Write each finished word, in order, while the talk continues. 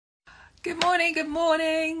Good morning, good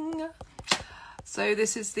morning. So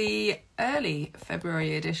this is the early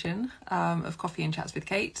February edition of Coffee and Chats with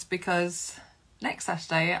Kate, because next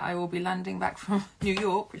Saturday I will be landing back from New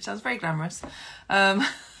York, which sounds very glamorous,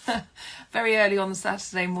 very early on the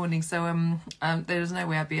Saturday morning. So there's no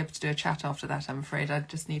way I'd be able to do a chat after that, I'm afraid. I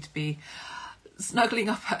just need to be snuggling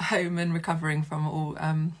up at home and recovering from all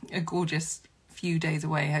a gorgeous few days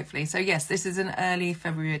away, hopefully. So yes, this is an early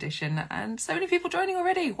February edition, and so many people joining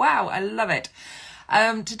already. Wow, I love it.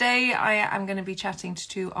 Today I am going to be chatting to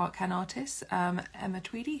two ArtCan artists, Emma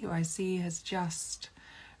Tweedie, who I see has just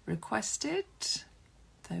requested.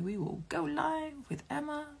 So we will go live with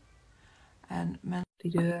Emma, and Melanie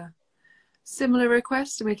do a similar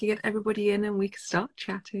request, and we can get everybody in and we can start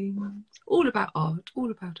chatting. It's all about art, all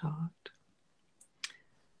about art.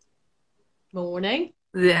 Morning.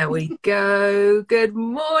 There we go. Good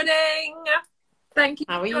morning. Thank you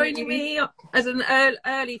for joining me as an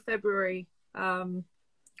early February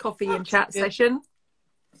coffee and chat session.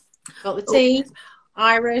 Got the tea,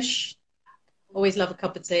 Irish. Always love a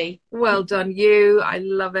cup of tea. Well done, you. I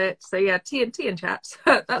love it. So yeah, tea and chats.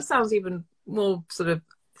 That sounds even more sort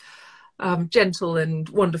of gentle and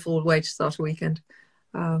wonderful way to start a weekend.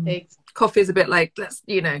 Coffee is a bit like, bit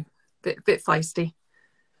feisty.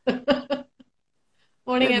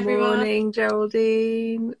 Morning, good everyone. Good morning,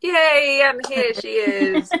 Geraldine. Yay, and here she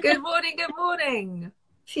is. Good morning, good morning.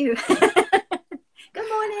 Phew. Good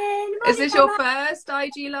morning. Is this your first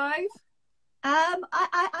IG Live?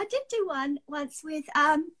 I did do one once with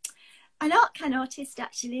an ArtCan artist,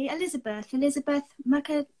 actually, Elizabeth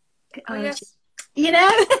Maka. Yes. You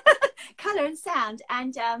know, colour and sound,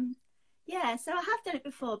 and yeah, so I have done it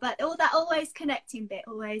before, but all that always connecting bit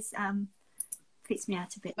always freaks me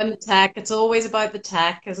out a bit. And the tech, it's always about the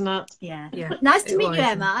tech, isn't it? Yeah. Nice to meet you,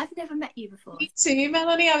 Emma. I've never met you before. Me too,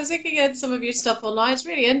 Melanie. I was looking at some of your stuff online. It's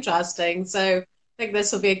really interesting. So I think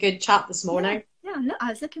this will be a good chat this morning. Yeah, look, I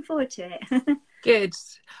was looking forward to it. Good.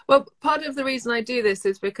 Well, part of the reason I do this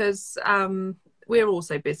is because we're all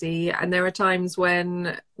so busy, and there are times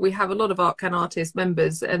when we have a lot of ArtCan artist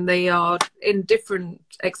members and they are in different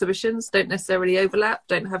exhibitions, don't necessarily overlap,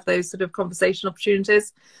 don't have those sort of conversation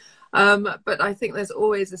opportunities. But I think there's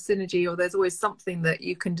always a synergy, or there's always something that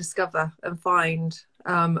you can discover and find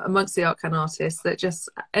amongst the ArtCan artists that just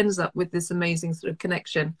ends up with this amazing sort of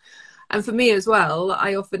connection. And for me as well,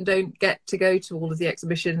 I often don't get to go to all of the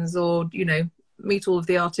exhibitions or, meet all of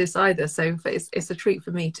the artists either. So it's a treat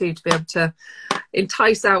for me too, to be able to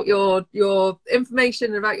entice out your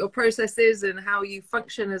information about your processes and how you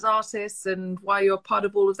function as artists and why you're part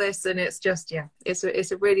of all of this. And it's just,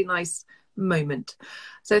 it's a really nice moment.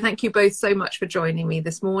 So thank you both so much for joining me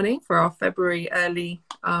this morning for our February early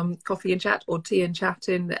coffee and chat, or tea and chat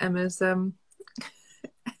in Emma's on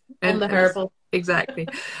the herbal. Exactly.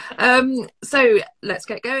 So let's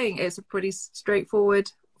get going. It's a pretty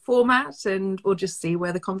straightforward format, and we'll just see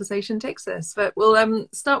where the conversation takes us. But we'll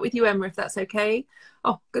start with you, Emma, if that's okay.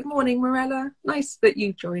 Oh, good morning, Morella. Nice that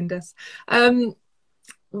you joined us.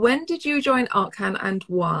 When did you join ArtCan and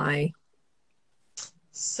why?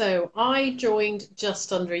 So I joined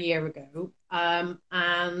just under a year ago,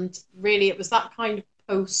 and really it was that kind of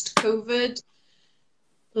post-COVID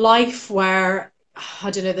life where,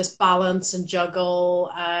 I don't know, this balance and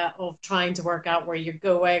juggle of trying to work out where you're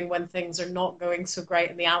going when things are not going so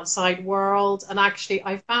great in the outside world. And actually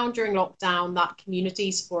I found during lockdown that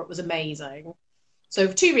community support was amazing. So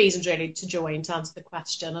for two reasons really to join, to answer the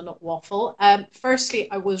question and not waffle.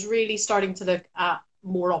 Firstly, I was really starting to look at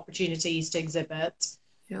more opportunities to exhibit.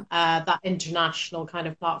 That international kind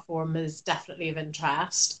of platform is definitely of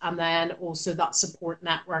interest. And then also that support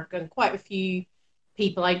network, and quite a few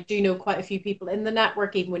people, I do know quite a few people in the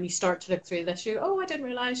network, even when you start to look through this, I didn't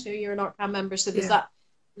realise you're an ArtCan member. So there's that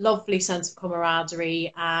lovely sense of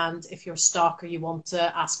camaraderie, and if you're stuck or you want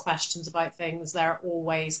to ask questions about things, they're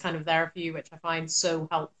always kind of there for you, which I find so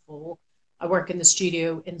helpful. I work in the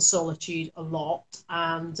studio in solitude a lot,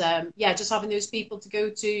 and just having those people to go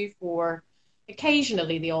to for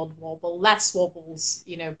occasionally the odd wobble, less wobbles,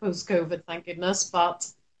 post-COVID, thank goodness, but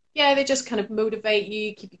yeah, they just kind of motivate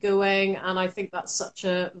you, keep you going. And I think that's such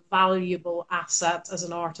a valuable asset as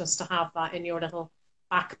an artist, to have that in your little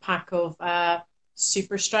backpack of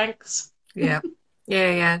super strengths. Yeah.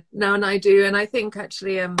 No, and I do. And I think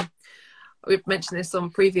actually, we've mentioned this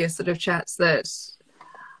on previous sort of chats, that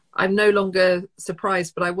I'm no longer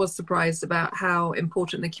surprised, but I was surprised about how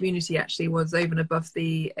important the community actually was over and above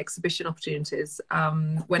the exhibition opportunities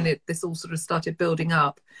when this all sort of started building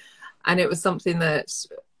up. And it was something that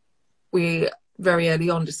we very early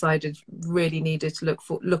on decided really needed to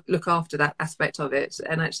look after that aspect of it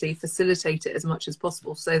and actually facilitate it as much as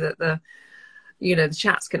possible, so that the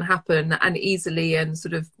chats can happen and easily, and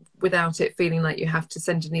sort of without it feeling like you have to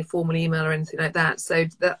send any formal email or anything like that. So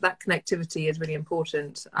that connectivity is really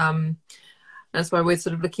important. That's why we're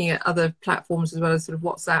sort of looking at other platforms as well as sort of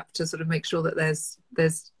WhatsApp, to sort of make sure that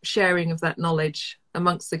there's sharing of that knowledge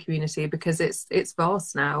amongst the community, because it's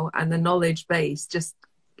vast now, and the knowledge base, just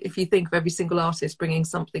if you think of every single artist bringing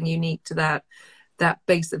something unique to that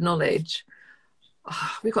base of knowledge,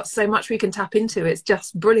 we've got so much we can tap into. It's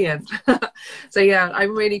just brilliant. So yeah,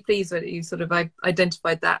 I'm really pleased that you sort of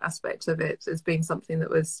identified that aspect of it as being something that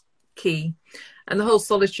was key. And the whole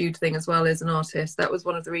solitude thing as well, as an artist, that was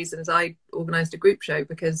one of the reasons I organised a group show,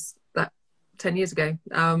 because that 10 years ago,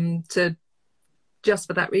 just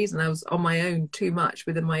for that reason, I was on my own too much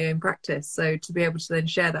within my own practice. So to be able to then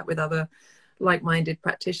share that with other like-minded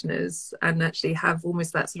practitioners, and actually have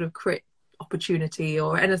almost that sort of crit opportunity,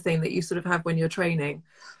 or anything that you sort of have when you're training,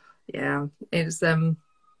 yeah, it's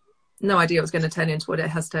no idea it was going to turn into what it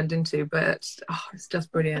has turned into, but it's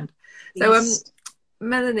just brilliant. So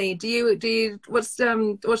Melanie, do you what's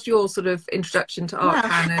your sort of introduction to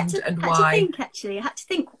ArtCan, and why? I had to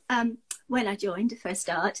think when I joined the first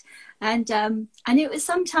start, and it was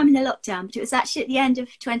sometime in the lockdown, but it was actually at the end of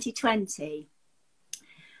 2020,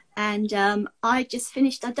 and I just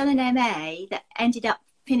finished. I'd done an MA that ended up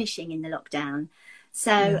finishing in the lockdown,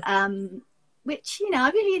 so which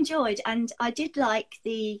I really enjoyed, and I did like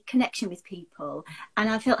the connection with people, and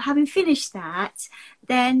I felt, having finished that,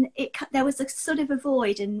 then there was a sort of a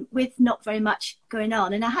void, and with not very much going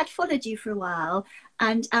on. And I had followed you for a while,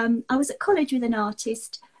 and I was at college with an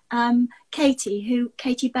artist,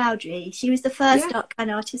 Katie Bowdry. She was the first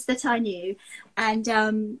ArtCan artist that I knew, and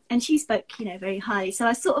she spoke very highly, so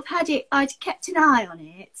I sort of I'd kept an eye on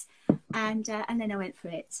it, and then I went for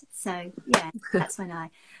it. So yeah, that's when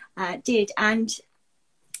I did. And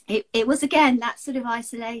it was, again, that sort of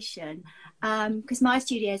isolation, because my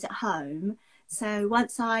studio's at home. So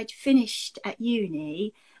once I'd finished at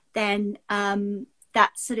uni, then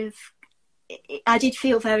that sort of, I did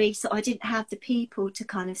feel very, so I didn't have the people to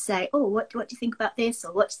kind of say, oh, what do you think about this,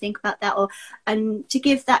 or what do you think about that, and to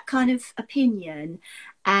give that kind of opinion.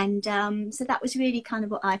 And so that was really kind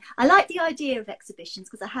of what I like the idea of exhibitions,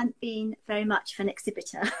 because I hadn't been very much of an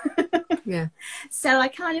exhibitor. Yeah. So I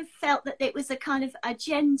kind of felt that it was a kind of a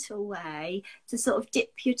gentle way to sort of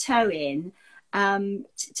dip your toe in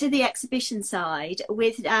to the exhibition side,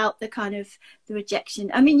 without the kind of the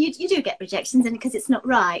rejection. I mean, you do get rejections, and because it's not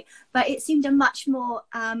right, but it seemed a much more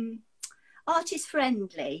artist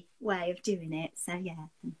friendly way of doing it. So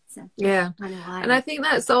yeah. And I think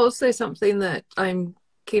that's also something that I'm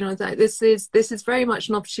keen on. That this is very much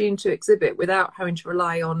an opportunity to exhibit without having to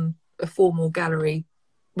rely on a formal gallery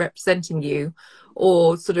representing you,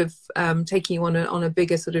 or sort of taking you on a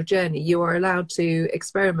bigger sort of journey. You are allowed to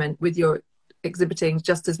experiment with your exhibiting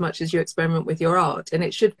just as much as you experiment with your art, and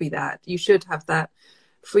it should be that. You should have that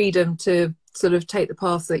freedom to sort of take the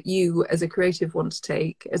path that you as a creative want to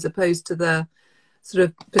take, as opposed to the sort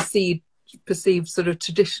of perceived sort of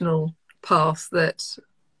traditional path that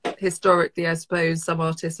historically, I suppose, some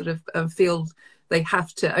artists sort of feel they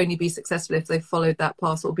have to only be successful if they've followed that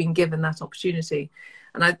path or been given that opportunity.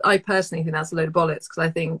 And I personally think that's a load of bollocks, because I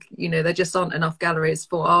think, there just aren't enough galleries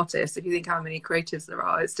for artists. If you think how many creatives there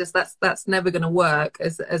are, it's just that's never going to work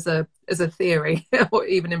as a theory or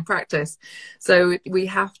even in practice. So we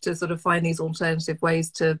have to sort of find these alternative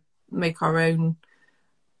ways to make our own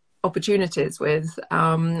opportunities with.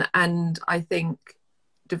 And I think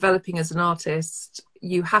developing as an artist,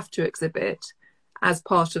 you have to exhibit as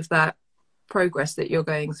part of that progress that you're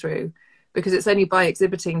going through, because it's only by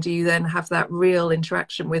exhibiting do you then have that real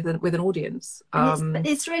interaction with an audience. But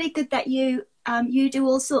it's really good that you do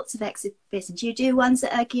all sorts of exhibitions. You do ones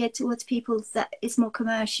that are geared towards people that is more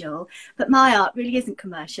commercial, but my art really isn't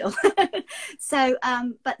commercial. So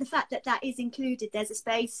but the fact that is included, there's a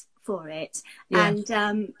space for it, and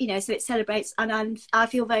so it celebrates, and I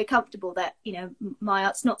feel very comfortable that my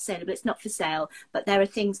art's not saleable, it's not for sale, but there are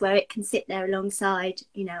things where it can sit there alongside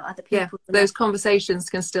other people. Those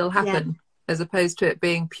conversations can still happen, as opposed to it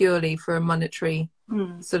being purely for a monetary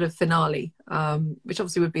sort of finale, which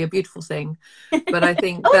obviously would be a beautiful thing, but I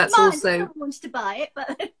think that's also, no one wants to buy it,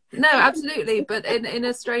 but no, absolutely, but in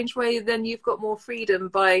a strange way, then you've got more freedom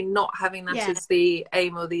by not having that as the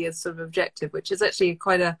aim or the sort of objective, which is actually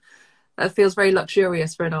quite feels very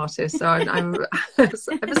luxurious for an artist. So I'm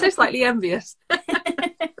so slightly envious.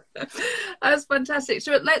 That's fantastic.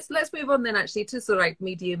 So let's move on then, actually, to sort of like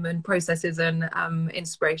medium and processes and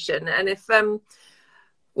inspiration. And if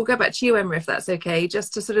we'll go back to you, Emma, if that's okay,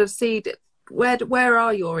 just to sort of see where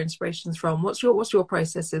are your inspirations from? What's your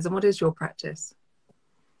processes and what is your practice?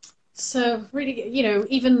 So really, you know,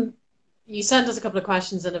 even you sent us a couple of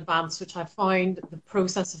questions in advance, which I find the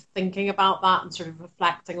process of thinking about that and sort of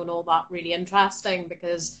reflecting on all that really interesting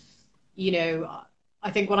because, you know, I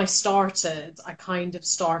think when I started, I kind of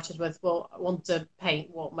started with, well, I want to paint,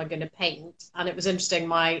 what am I going to paint? And it was interesting,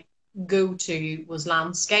 my go-to was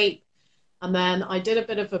landscape. And then I did a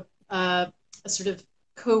bit of a sort of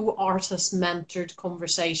co-artist mentored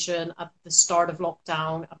conversation at the start of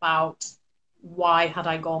lockdown about why had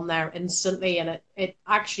I gone there instantly. And it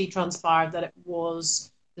actually transpired that it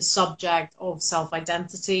was the subject of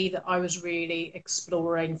self-identity that I was really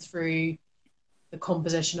exploring through the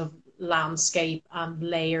composition of landscape and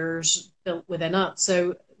layers built within it.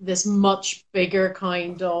 So this much bigger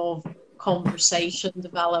kind of conversation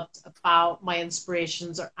developed about my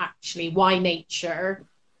inspirations are actually why nature.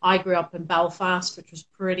 I grew up in Belfast, which was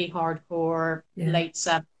pretty hardcore, late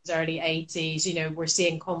 70s, early 80s. You know, we're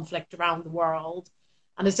seeing conflict around the world.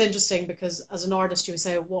 And it's interesting because as an artist, you would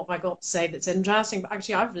say, what have I got to say that's interesting? But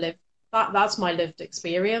actually, I've lived that. That's my lived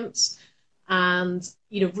experience. And,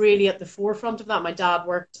 you know, really at the forefront of that, my dad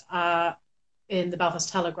worked in the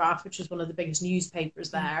Belfast Telegraph, which was one of the biggest newspapers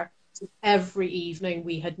there. So every evening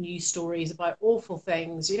we had news stories about awful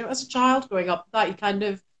things. You know, as a child growing up, that you kind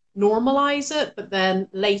of normalize it, but then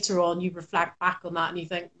later on you reflect back on that and you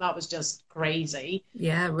think that was just crazy.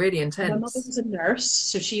 Yeah, really intense. My mother was a nurse,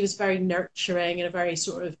 so she was very nurturing and a very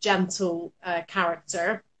sort of gentle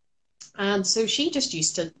character. And so she just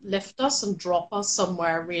used to lift us and drop us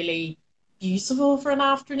somewhere really beautiful for an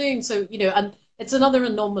afternoon. So, you know, and it's another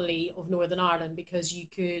anomaly of Northern Ireland because you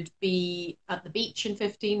could be at the beach in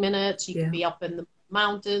 15 minutes, you could be up in the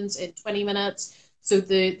mountains in 20 minutes. So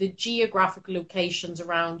the geographic locations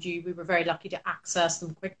around you, we were very lucky to access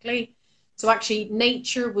them quickly. So actually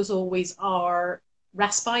nature was always our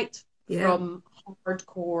respite from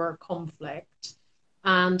hardcore conflict.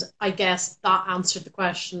 And I guess that answered the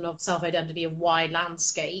question of self-identity of why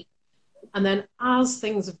landscape. And then as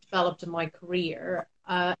things have developed in my career,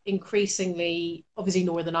 increasingly, obviously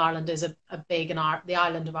Northern Ireland is a big, and the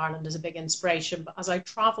island of Ireland is a big inspiration. But as I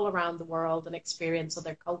travel around the world and experience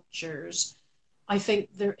other cultures, I think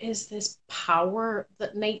there is this power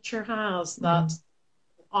that nature has that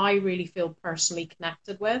I really feel personally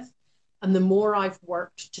connected with. And the more I've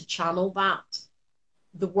worked to channel that,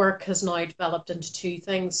 the work has now developed into two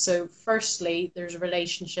things. So firstly, there's a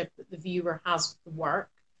relationship that the viewer has with the work.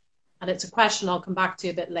 And it's a question I'll come back to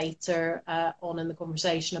a bit later on in the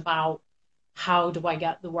conversation about how do I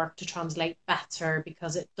get the work to translate better,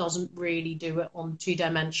 because it doesn't really do it on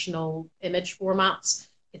two-dimensional image formats.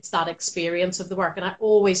 It's that experience of the work. And I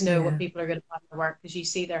always know what people are going to find in the work because you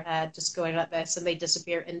see their head just going like this and they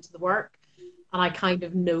disappear into the work. And I kind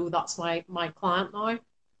of know that's my client now.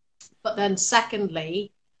 But then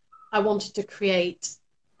secondly, I wanted to create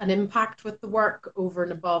an impact with the work over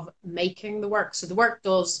and above making the work. So the work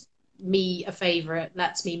does me a favor. It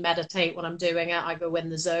lets me meditate when I'm doing it. I go in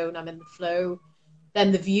the zone, I'm in the flow.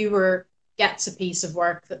 Then the viewer gets a piece of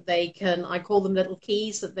work that they can, I call them little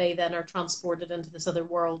keys, that they then are transported into this other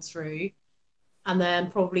world through. And then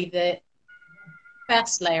probably the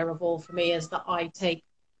best layer of all for me is that I take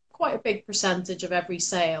quite a big percentage of every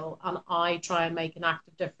sale and I try and make an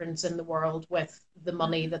active difference in the world with the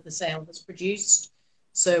money that the sale has produced.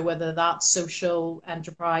 So whether that's social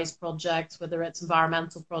enterprise projects, whether it's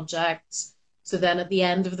environmental projects. So then at the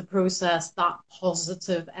end of the process, that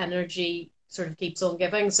positive energy sort of keeps on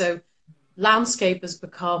giving. So landscape has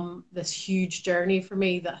become this huge journey for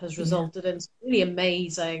me that has resulted in really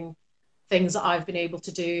amazing things that I've been able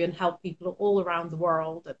to do and help people all around the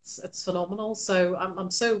world. It's phenomenal. So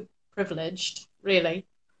I'm so privileged, really.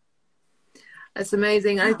 That's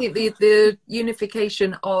amazing. I think the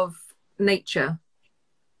unification of nature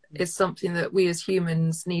is something that we as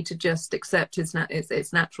humans need to just accept.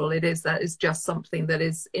 It's natural. That is just something that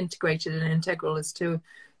is integrated and integral as to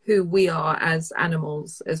who we are as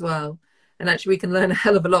animals as well. And actually we can learn a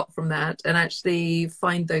hell of a lot from that and actually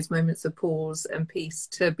find those moments of pause and peace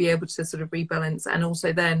to be able to sort of rebalance and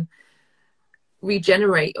also then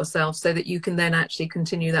regenerate yourself so that you can then actually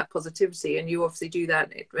continue that positivity. And you obviously do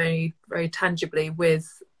that very, very tangibly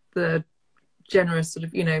with the generous sort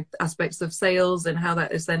of, you know, aspects of sales and how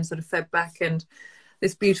that is then sort of fed back and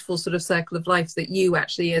this beautiful sort of circle of life that you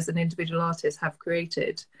actually as an individual artist have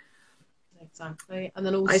created. Exactly. And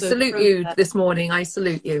then also I salute you this morning. I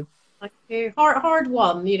salute you. Thank you. Hard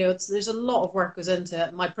one. You know, there's a lot of work goes into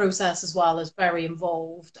it. My process as well is very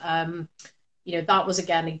involved. you know, that was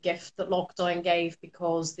again a gift that lockdown gave,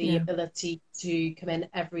 because the Yeah. ability to come in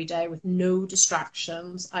every day with no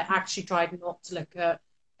distractions. I actually tried not to look at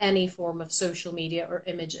any form of social media or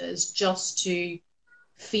images, just to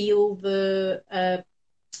feel the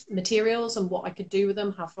materials and what I could do with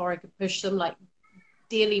them, how far I could push them, like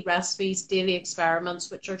daily recipes, daily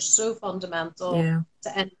experiments, which are so fundamental Yeah.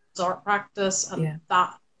 to any art practice. And Yeah.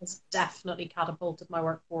 that has definitely catapulted my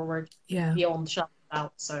work forward Yeah. beyond the shelf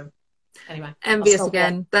out. So anyway, Envious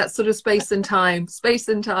again, that sort of space and time.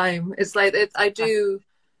 It's like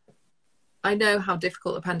I know how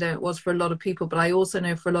difficult the pandemic was for a lot of people, but I also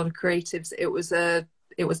know for a lot of creatives it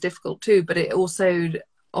was difficult too, but it also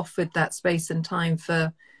offered that space and time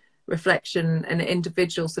for reflection and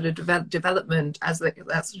individual sort of development as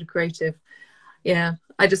that sort of creative. Yeah,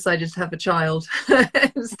 I decided to have a child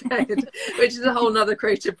instead, which is a whole nother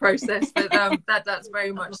creative process, but that's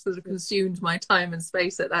very much sort of consumed my time and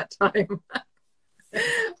space at that time.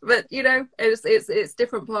 But you know, it's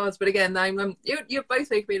different paths. But again, you're both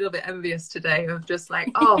making me a little bit envious today of just like,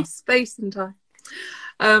 oh, space and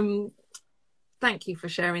time. Thank you for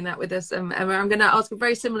sharing that with us. Emma, I'm going to ask a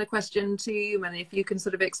very similar question to you, Melanie, if you can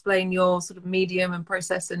sort of explain your sort of medium and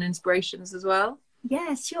process and inspirations as well.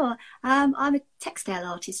 Yeah, sure. I'm a textile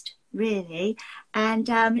artist, really, and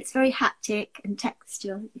it's very haptic and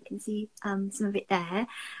textual. You can see some of it there.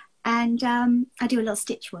 And I do a lot of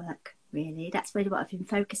stitch work, really. That's really what I've been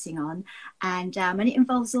focusing on. And it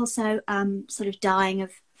involves also sort of dyeing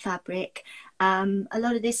of fabric. A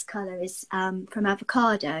lot of this colour is from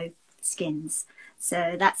avocado skins.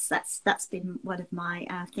 So that's been one of my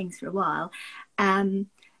things for a while. And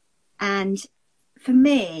for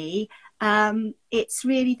me, it's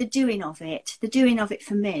really the doing of it. The doing of it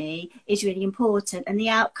for me is really important, and the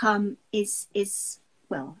outcome is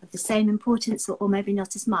well of the same importance, or maybe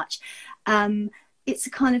not as much. It's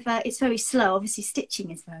a kind of it's very slow. Obviously, stitching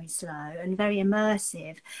is very slow and very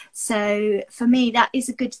immersive. So for me, that is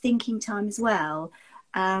a good thinking time as well.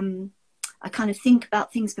 I kind of think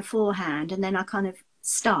about things beforehand, and then I kind of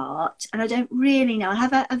start, and I don't really know. I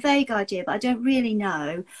have a vague idea, but I don't really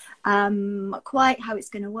know quite how it's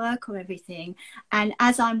going to work or everything. And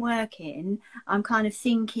as I'm working, I'm kind of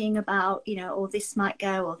thinking about, you know, or this might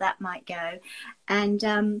go or that might go, and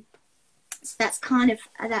so that's kind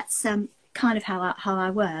of how I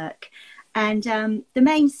work. And the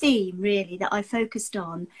main theme really that I focused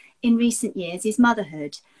on in recent years is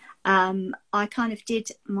motherhood. I kind of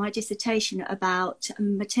did my dissertation about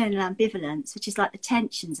maternal ambivalence, which is like the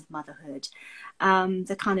tensions of motherhood,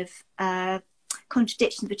 the kind of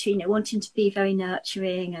contradictions between, you know, wanting to be very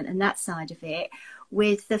nurturing and that side of it,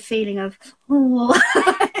 with the feeling of, oh,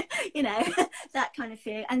 you know, that kind of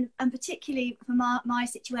feeling. And particularly for my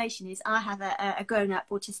situation is I have a grown-up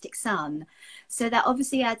autistic son. So that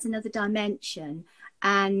obviously adds another dimension.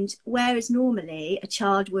 And whereas normally a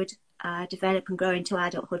child would develop and grow into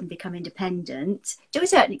adulthood and become independent to a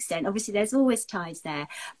certain extent, obviously there's always ties there,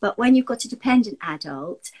 but when you've got a dependent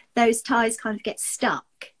adult, those ties kind of get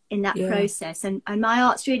stuck in that process. And my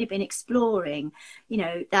art's really been exploring, you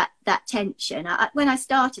know, that tension. When I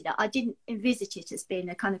started it, I didn't envisage it as being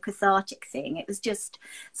a kind of cathartic thing. It was just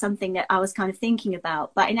something that I was kind of thinking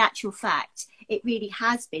about, but in actual fact it really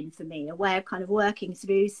has been for me a way of kind of working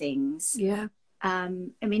through things. I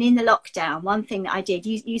mean, in the lockdown, one thing that I did,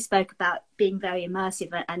 you spoke about being very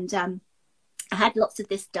immersive, and I had lots of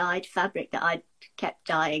this dyed fabric that I kept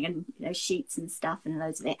dyeing, and, you know, sheets and stuff and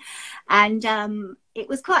loads of it. And it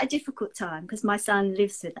was quite a difficult time because my son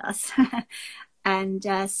lives with us. And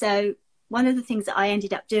so one of the things that I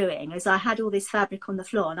ended up doing is I had all this fabric on the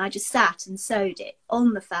floor, and I just sat and sewed it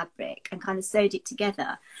on the fabric and kind of sewed it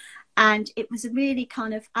together. And it was really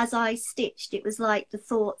kind of, as I stitched, it was like the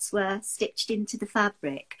thoughts were stitched into the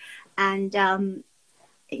fabric. And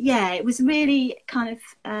yeah, it was really kind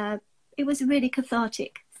of, it was a really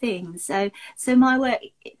cathartic thing. So my work,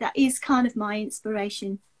 that is kind of my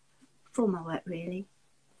inspiration for my work, really.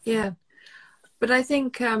 Yeah. But I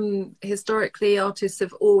think historically artists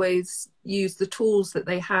have always used the tools that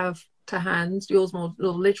they have to hand. Yours more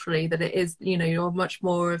literally, that it is, you know, you're much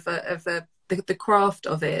more of the craft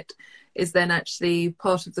of it is then actually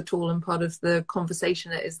part of the tool and part of the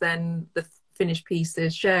conversation that is then the finished piece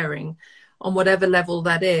is sharing on whatever level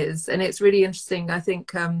that is. And it's really interesting, I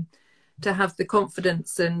think, to have the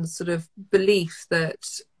confidence and sort of belief that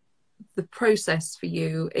the process for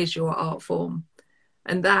you is your art form.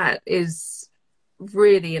 And that is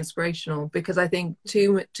really inspirational, because I think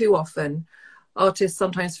too often artists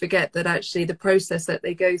sometimes forget that actually the process that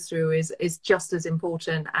they go through is just as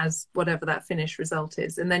important as whatever that finished result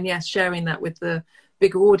is. And then, yes, sharing that with the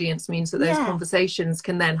bigger audience means that those conversations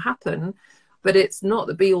can then happen but it's not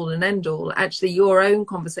the be all and end all. Actually, your own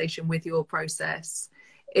conversation with your process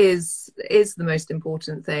is the most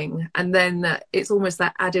important thing, and then it's almost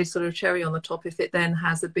that added sort of cherry on the top if it then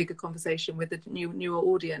has a bigger conversation with a newer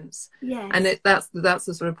audience. Yes. And that's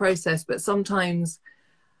the sort of process. But sometimes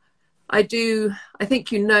I think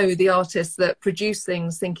the artists that produce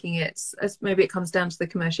things thinking maybe it comes down to the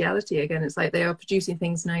commerciality again. It's like they are producing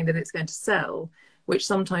things knowing that it's going to sell, which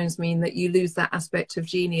sometimes mean that you lose that aspect of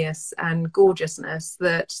genius and gorgeousness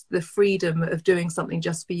that the freedom of doing something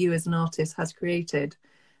just for you as an artist has created.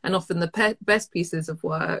 And often the best pieces of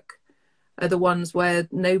work are the ones where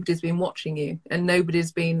nobody's been watching you and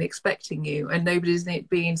nobody's been expecting you and nobody's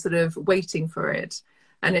been sort of waiting for it.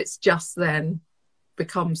 And it's just then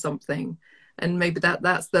become something. And maybe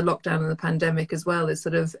that's the lockdown and the pandemic as well, is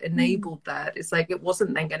sort of enabled that. It's like it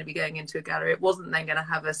wasn't then going to be going into a gallery. It wasn't then going to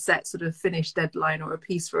have a set sort of finished deadline or a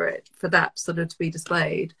piece for that sort of to be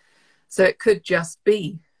displayed. So it could just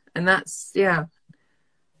be. And that's, yeah.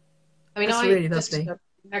 I mean, that's really lovely.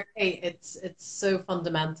 It's so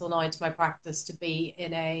fundamental now to my practice to be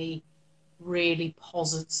in a really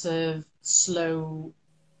positive, slow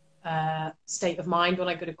state of mind when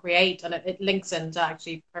I go to create, and it links into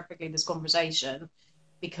actually perfectly this conversation,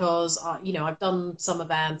 because I've done some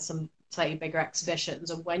events, some slightly bigger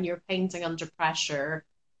exhibitions, and when you're painting under pressure,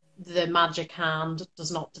 the magic hand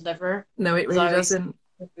does not deliver. No, it really doesn't.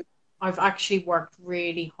 I've actually worked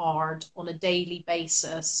really hard on a daily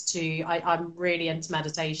basis I'm really into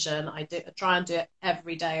meditation. I try and do it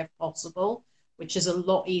every day if possible, which is a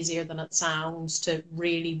lot easier than it sounds to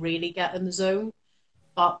really, really get in the zone.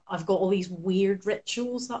 But I've got all these weird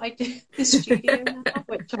rituals that I do in the studio now,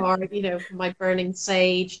 which are, from my burning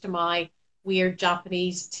sage to my weird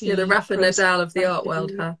Japanese tea. You're the Rafa Nadal of the art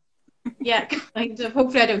world, huh? Yeah, kind of.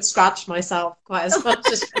 Hopefully I don't scratch myself quite as much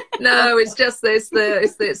as... No, it's just it's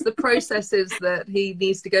the processes that he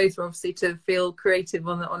needs to go through, obviously, to feel creative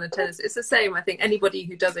on a tennis. It's the same, I think, anybody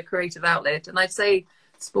who does a creative outlet, and I'd say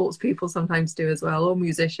sports people sometimes do as well, or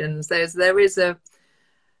musicians. There is a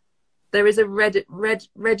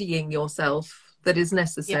readying yourself that is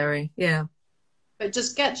necessary. Yeah. But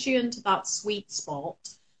just gets you into that sweet spot.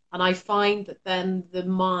 And I find that then the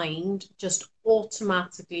mind just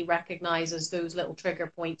automatically recognizes those little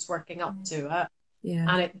trigger points working up to it. Yeah.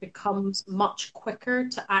 And it becomes much quicker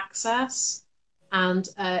to access. And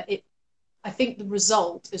I think the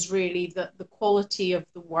result is really that the quality of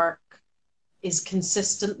the work is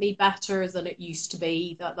consistently better than it used to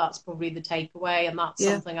be. That's probably the takeaway. And that's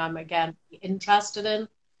something I'm, again, interested in.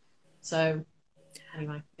 So...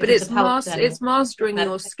 Anyway, but it's mastering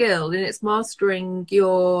your skill, and it's mastering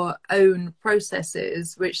your own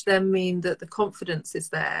processes, which then mean that the confidence is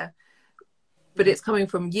there, but it's coming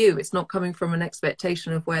from you. It's not coming from an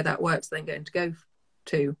expectation of where that work's then going to go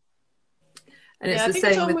to. And it's the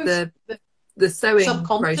same with the sewing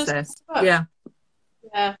process. Yeah.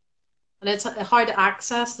 And it's hard to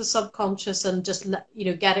access the subconscious and just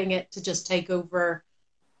getting it to just take over,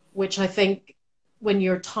 which I think when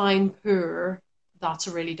you're time poor, that's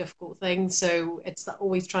a really difficult thing. So it's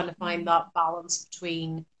always trying to find that balance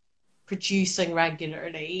between producing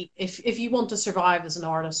regularly. If you want to survive as an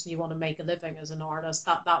artist and you want to make a living as an artist,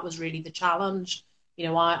 that was really the challenge.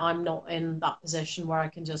 I'm not in that position where I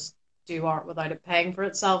can just do art without it paying for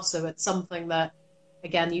itself. So it's something that,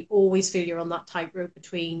 again, you always feel you're on that tightrope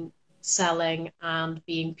between selling and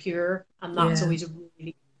being pure. And that's always a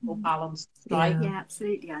really difficult balance, right? Yeah,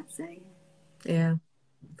 absolutely, I'd say. Yeah.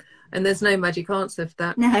 And there's no magic answer for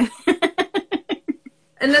that. No.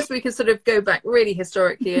 Unless we can sort of go back really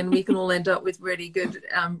historically, and we can all end up with really good,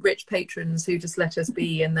 rich patrons who just let us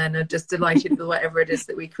be and then are just delighted with whatever it is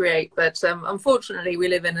that we create. But unfortunately, we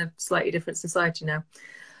live in a slightly different society now.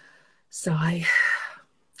 So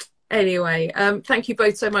anyway, thank you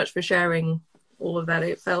both so much for sharing all of that.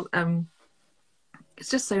 It felt, it's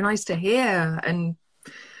just so nice to hear and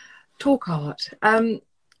talk art.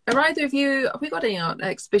 Are either of you, have we got any art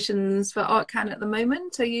exhibitions for ArtCan at the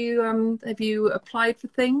moment? Are you, have you applied for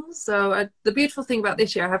things? So the beautiful thing about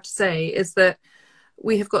this year, I have to say, is that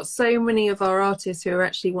we have got so many of our artists who are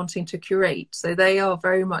actually wanting to curate. So they are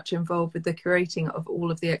very much involved with the curating of all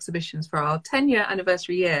of the exhibitions for our 10-year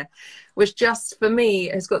anniversary year, which just for me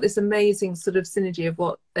has got this amazing sort of synergy of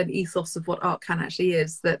what an ethos of what ArtCan actually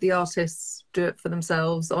is, that the artists do it for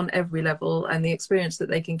themselves on every level, and the experience that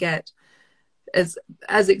they can get as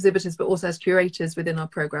exhibitors but also as curators within our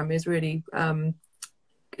program is really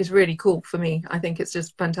cool for me. I think it's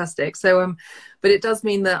just fantastic. So but it does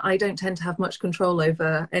mean that I don't tend to have much control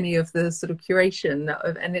over any of the sort of curation,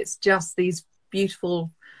 and it's just these beautiful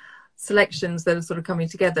selections that are sort of coming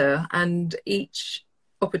together, and each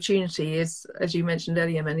opportunity is, as you mentioned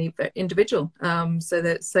earlier, many individual, so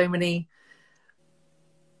that so many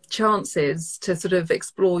chances to sort of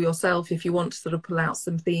explore yourself if you want to sort of pull out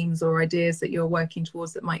some themes or ideas that you're working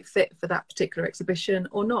towards that might fit for that particular exhibition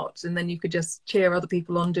or not, and then you could just cheer other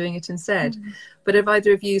people on doing it instead. But have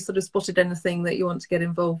either of you sort of spotted anything that you want to get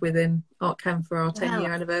involved with in ArtCan for our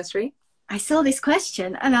 10-year anniversary? I saw this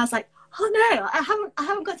question and I was like, oh no, I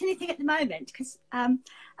haven't got anything at the moment, because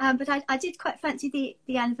but I did quite fancy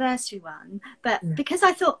the anniversary one, but because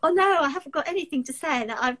I thought, oh no, I haven't got anything to say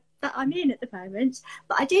that I'm in at the moment.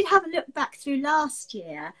 But I did have a look back through last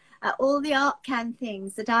year at all the ArtCan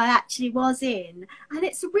things that I actually was in, and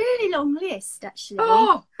it's a really long list actually.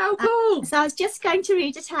 Oh, how cool! So I was just going to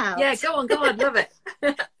read it out. Yeah, go on, love it.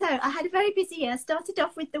 So I had a very busy year. Started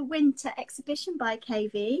off with the winter exhibition by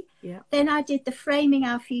KV. Yeah. Then I did the Framing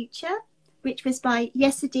Our Future, which was by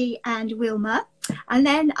Yesterday and Wilma. And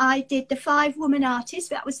then I did the 5 Woman Artists.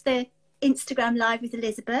 That was the Instagram Live with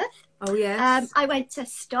Elizabeth. Oh, yes. I went to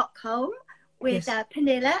Stockholm with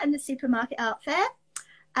Pernilla and the Supermarket Art Fair.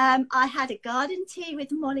 I had a garden tea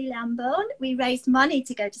with Molly Lambourne. We raised money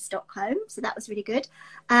to go to Stockholm, so that was really good.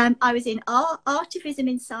 I was in Artivism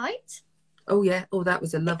in Sight. Oh, yeah. Oh, that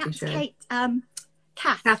was a lovely show. Kate,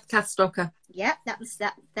 Kath Stocker. Yeah, that was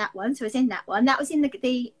that one. So I was in that one. That was in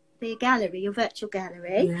the gallery, your virtual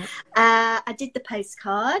gallery. Yeah. I did the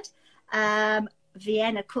postcard.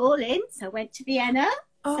 Vienna Calling, so I went to Vienna.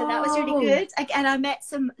 So that was really good. Again, I met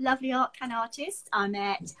some lovely ArtCan artists.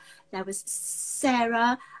 There was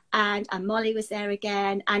Sarah and Molly was there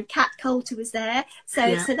again, and Kat Coulter was there. So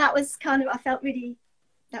that was kind of, I felt really,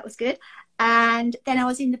 that was good. And then I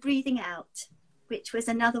was in the Breathing Out, which was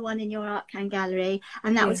another one in your ArtCan gallery,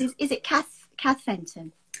 and that was, is it Kath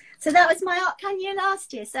Fenton? So that was my ArtCan year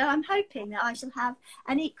last year. So I'm hoping that I shall have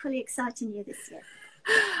an equally exciting year this year.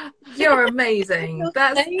 You're amazing.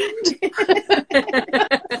 That's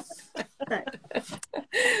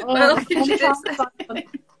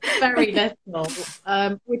very little,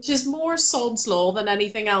 which is more sod's law than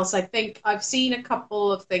anything else. I think I've seen a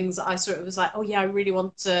couple of things that I sort of was like, oh yeah, I really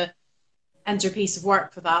want to enter a piece of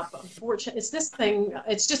work for that, but unfortunately it's this thing,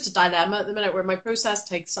 it's just a dilemma at the minute where my process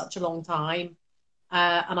takes such a long time.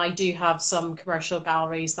 And I do have some commercial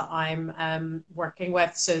galleries that I'm working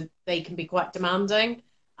with, so they can be quite demanding.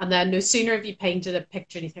 And then no sooner have you painted a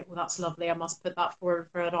picture and you think, well, that's lovely, I must put that forward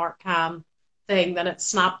for an ArtCan thing, then it's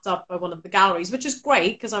snapped up by one of the galleries, which is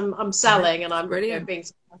great because I'm selling and I'm being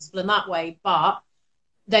successful in that way. But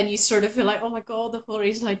then you sort of feel like, oh my God, the whole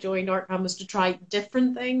reason I joined ArtCan was to try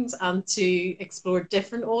different things and to explore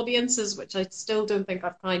different audiences, which I still don't think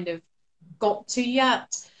I've kind of got to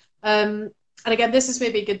yet. And again, this is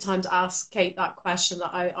maybe a good time to ask Kate that question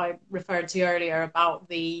that I referred to earlier about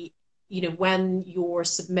the, you know, when you're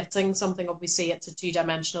submitting something, obviously it's a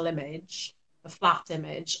 2-dimensional image, a flat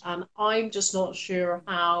image, and I'm just not sure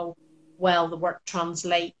how well the work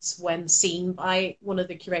translates when seen by one of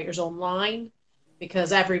the curators online,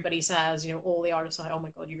 because everybody says, you know, all the artists are like, oh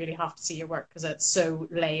my God, you really have to see your work because it's so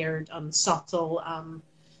layered and subtle.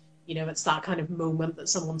 You know, it's that kind of moment that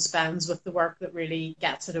someone spends with the work that really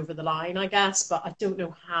gets it over the line, I guess. But I don't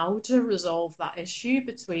know how to resolve that issue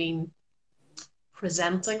between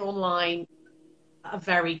presenting online a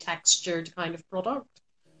very textured kind of product.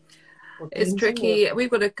 It's tricky.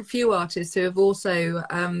 We've got a few artists who have also,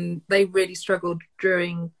 they really struggled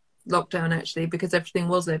during lockdown actually, because everything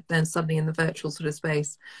was then suddenly in the virtual sort of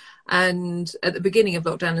space. And at the beginning of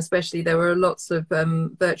lockdown especially, there were lots of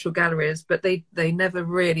virtual galleries, but they never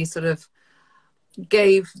really sort of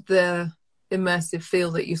gave the immersive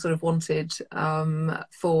feel that you sort of wanted.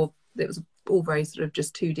 For it was all very sort of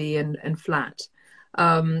just 2D and flat.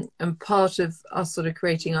 And part of us sort of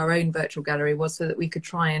creating our own virtual gallery was so that we could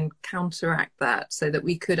try and counteract that, so that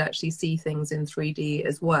we could actually see things in 3D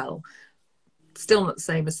as well. Still not the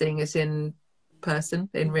same as seeing it in person,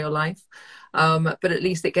 in real life, but at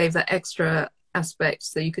least it gave that extra aspect,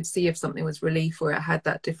 so you could see if something was relief or it had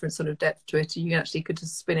that different sort of depth to it. You actually could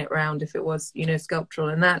just spin it around if it was, you know, sculptural,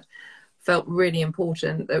 and that felt really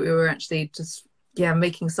important, that we were actually just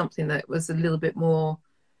making something that was a little bit more,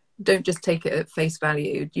 don't just take it at face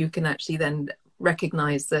value. You can actually then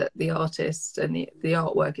recognize that the artist and the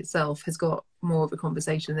artwork itself has got more of a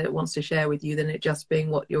conversation that it wants to share with you than it just being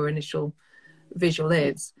what your initial visual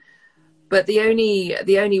is. But the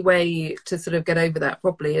only way to sort of get over that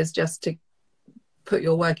properly is just to put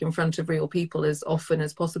your work in front of real people as often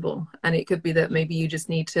as possible. And it could be that maybe you just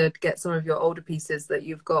need to get some of your older pieces that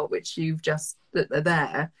you've got, which you've just, that are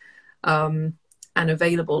there and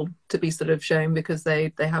available to be sort of shown because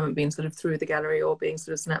they haven't been sort of through the gallery or being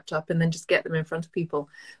sort of snapped up, and then just get them in front of people,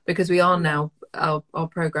 because we are now our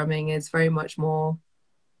programming is very much more,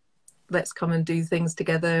 let's come and do things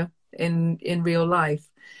together in real life.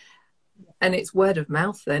 And it's word of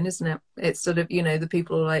mouth then, isn't it? It's sort of, you know, the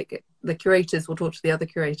people like the curators will talk to the other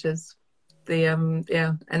curators. Yeah,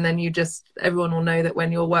 and then everyone will know that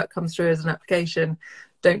when your work comes through as an application,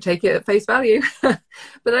 don't take it at face value.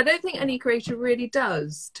 But I don't think any creator really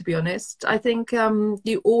does, to be honest. I think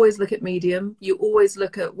you always look at medium, you always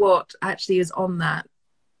look at what actually is on that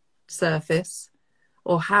surface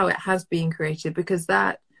or how it has been created, because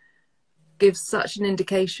that gives such an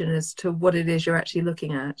indication as to what it is you're actually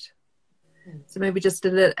looking at. So maybe just a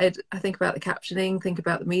little, I think about the captioning, think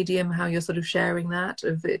about the medium, how you're sort of sharing that,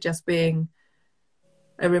 of it just being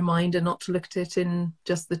a reminder not to look at it in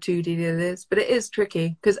just the 2D that it is. But it is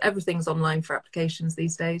tricky because everything's online for applications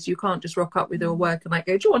these days. You can't just rock up with your work and like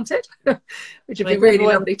go, do you want it? Which would be really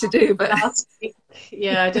lovely to do. But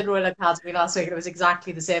yeah, I did Royal Academy last week. It was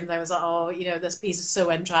exactly the same. I was like, oh, you know, this piece is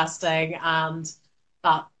so interesting, and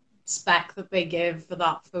that spec that they give for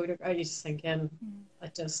that photo, you're just thinking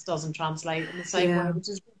it just doesn't translate in the same way, which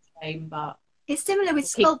is a shame. But it's similar with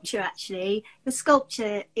sculpture, actually. The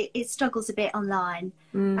sculpture, it struggles a bit online,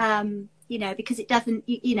 you know, because it doesn't,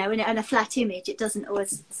 you know, in a flat image, it doesn't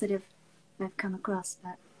always sort of come across.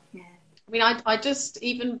 But yeah, I mean, I just,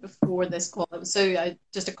 even before this call, it was so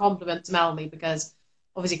just a compliment to Melanie, because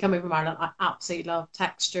obviously coming from Ireland, I absolutely love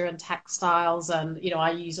texture and textiles, and you know,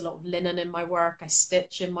 I use a lot of linen in my work. I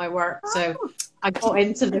stitch in my work, so I got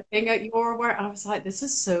into looking at your work. I was like, this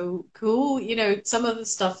is so cool. You know, some of the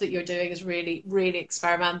stuff that you're doing is really, really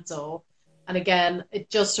experimental. And again, it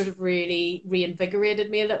just sort of really reinvigorated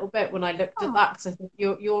me a little bit when I looked at that, because I think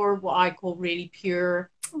you're what I call really pure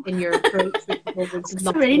in your approach. It's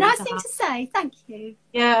a really nice thing to say. Thank you.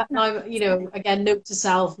 Yeah, and you know, again, note to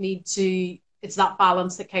self, it's that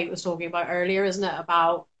balance that Kate was talking about earlier, isn't it?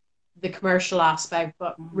 About the commercial aspect,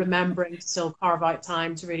 but remembering to still carve out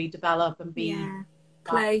time to really develop and be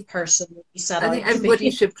play person that you set I out think to everybody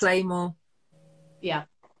be. should play more. Yeah,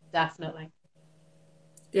 definitely.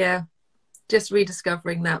 Yeah, just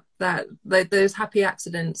rediscovering that those happy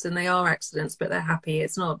accidents, and they are accidents, but they're happy.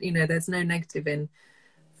 It's not, you know, there's no negative in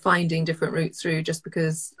finding different routes through just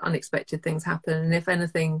because unexpected things happen. And if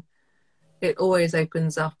anything, it always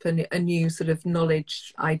opens up a new sort of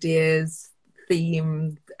knowledge, ideas,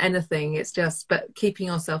 theme, anything. It's just, but keeping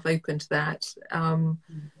yourself open to that. And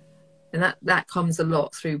that comes a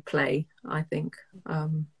lot through play, I think.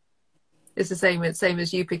 It's the same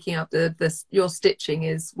as you picking up your stitching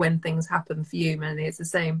is when things happen for you, Melanie. It's the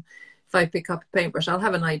same. If I pick up a paintbrush, I'll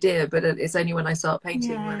have an idea, but it's only when I start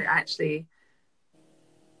painting when it actually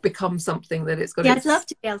becomes something that it's got. Yeah, I'd love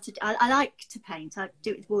to be able to. I like to paint. I do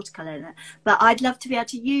it with watercolor, but I'd love to be able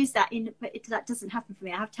to use that but that doesn't happen for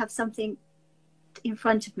me. I have to have something in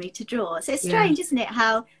front of me to draw. So it's strange, isn't it?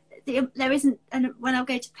 How there isn't, and when I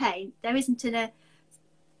go to paint, there's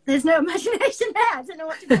no imagination there. I don't know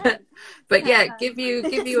what to paint. But give you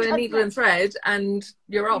a needle and thread, and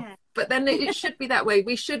you're off. Yeah. But then it should be that way.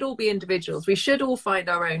 We should all be individuals. We should all find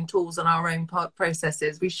our own tools and our own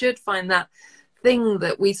processes. We should find that thing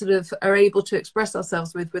that we sort of are able to express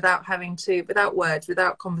ourselves with without words,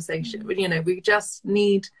 without conversation. You know, we just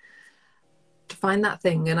need to find that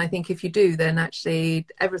thing. And I think if you do, then actually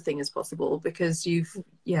everything is possible, because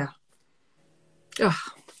okay,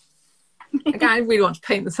 I really want to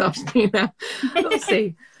paint this afternoon now. We'll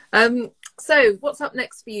see. So what's up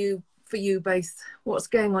next for you both? What's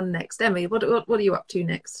going on next? Emmy, what are you up to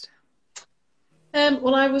next?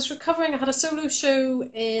 Well, I was recovering. I had a solo show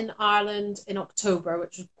in Ireland in October,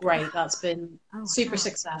 which was great. That's been super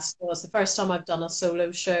successful. It's the first time I've done a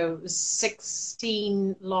solo show. It was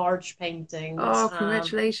 16 large paintings. Oh,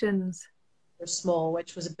 congratulations. They're small,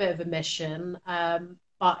 which was a bit of a mission.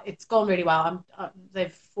 But it's gone really well.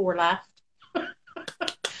 They've 4 left.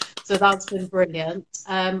 So that's been brilliant.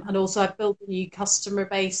 And also I've built a new customer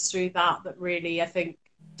base through that really, I think,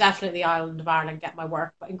 definitely the island of Ireland get my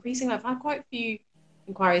work, but increasingly I've had quite a few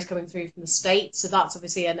inquiries coming through from the States, so that's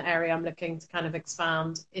obviously an area I'm looking to kind of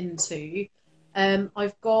expand into.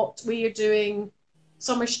 We are doing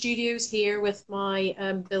summer studios here with my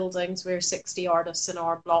buildings. We're 60 artists in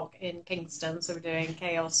our block in Kingston, so we're doing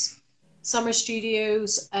Chaos Summer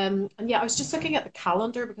Studios. And I was just looking at the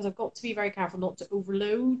calendar, because I've got to be very careful not to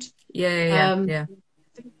overload. Yeah.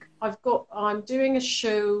 I'm doing a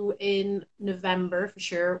show in November for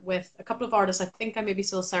sure with a couple of artists. I think I maybe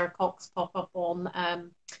saw Sarah Cox pop up on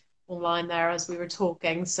online there as we were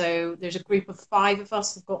talking. So there's a group of 5 of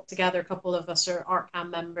us who've got together. A couple of us are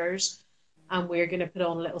ArtCan members, and we're going to put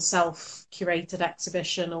on a little self-curated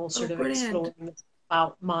exhibition, all sort of exploring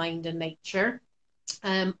about mind and nature.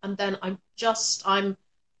 And then I'm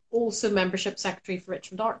also membership secretary for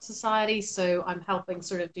Richmond Art Society, so I'm helping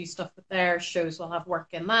sort of do stuff with their shows. We'll have work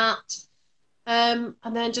in that. And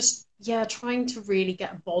then just, yeah, trying to really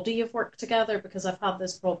get a body of work together, because I've had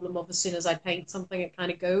this problem of as soon as I paint something, it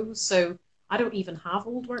kind of goes. So I don't even have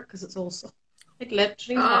old work because it's also like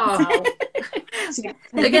literally Oh.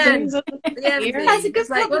 again. That's a good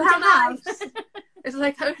problem to have. It's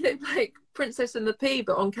like only like Princess and the Pea,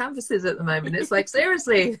 but on canvases at the moment. It's like,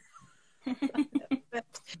 seriously.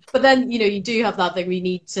 But then, you do have that thing where you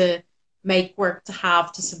need to make work to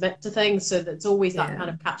have to submit to things. So that's always that kind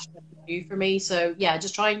of catch do for me. So yeah,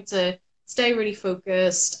 just trying to stay really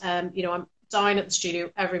focused. I'm down at the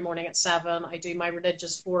studio every morning at 7. I do my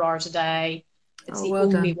religious 4 hours a day. It's the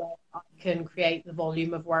only way I can create the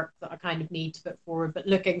volume of work that I kind of need to put forward, but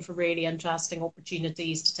looking for really interesting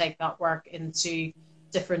opportunities to take that work into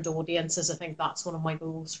different audiences. I think that's one of my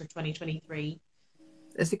goals for 2023.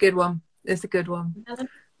 It's a good one. It's a good one.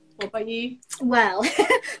 What about you? Well,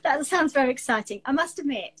 that sounds very exciting. I must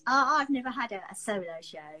admit, I've never had a solo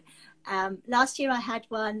show. Last year I had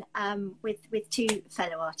one with 2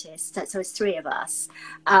 fellow artists, so it's 3 of us,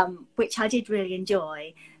 which I did really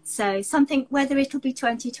enjoy. So something, whether it'll be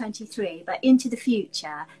 2023, but into the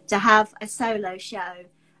future, to have a solo show,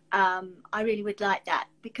 I really would like that,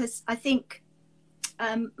 because I think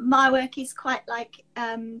my work is quite like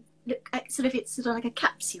it's sort of like a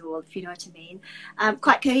capsule, if you know what I mean,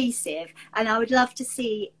 quite cohesive, and I would love to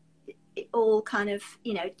see it all kind of,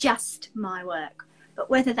 just my work. But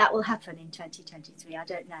whether that will happen in 2023, I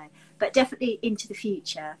don't know. But definitely into the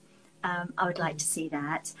future, I would like to see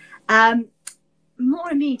that.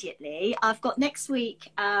 More immediately, I've got next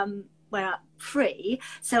week where I'm free,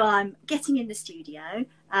 so I'm getting in the studio.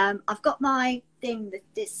 I've got my thing,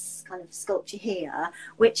 this kind of sculpture here,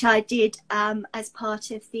 which I did as part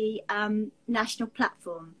of the National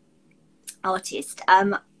Platform Artist.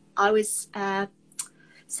 I was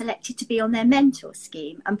selected to be on their mentor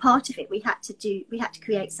scheme, and part of it we had to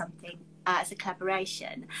create something as a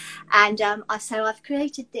collaboration, and so I've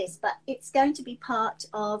created this, but it's going to be part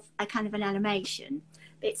of a kind of an animation.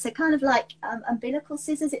 It's a kind of like umbilical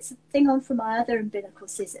scissors. It's a thing on from my other umbilical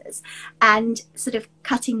scissors, and sort of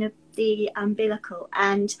cutting the umbilical.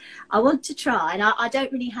 And I want to try, and I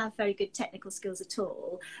don't really have very good technical skills at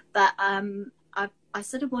all, but I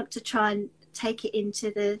sort of want to try and take it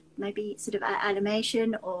into the maybe sort of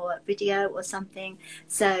animation or video or something.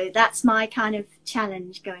 So that's my kind of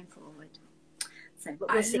challenge going forward. So,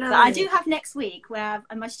 but we'll see. But I do have next week where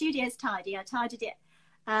my studio is tidy. I tidied it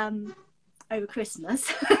over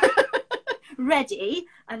Christmas, ready,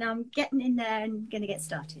 and I'm getting in there and going to get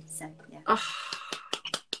started. So yeah. Oh,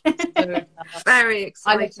 very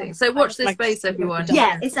exciting. So watch this space, everyone.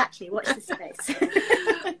 Yeah, exactly. Watch this space.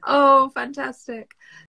 Oh, fantastic.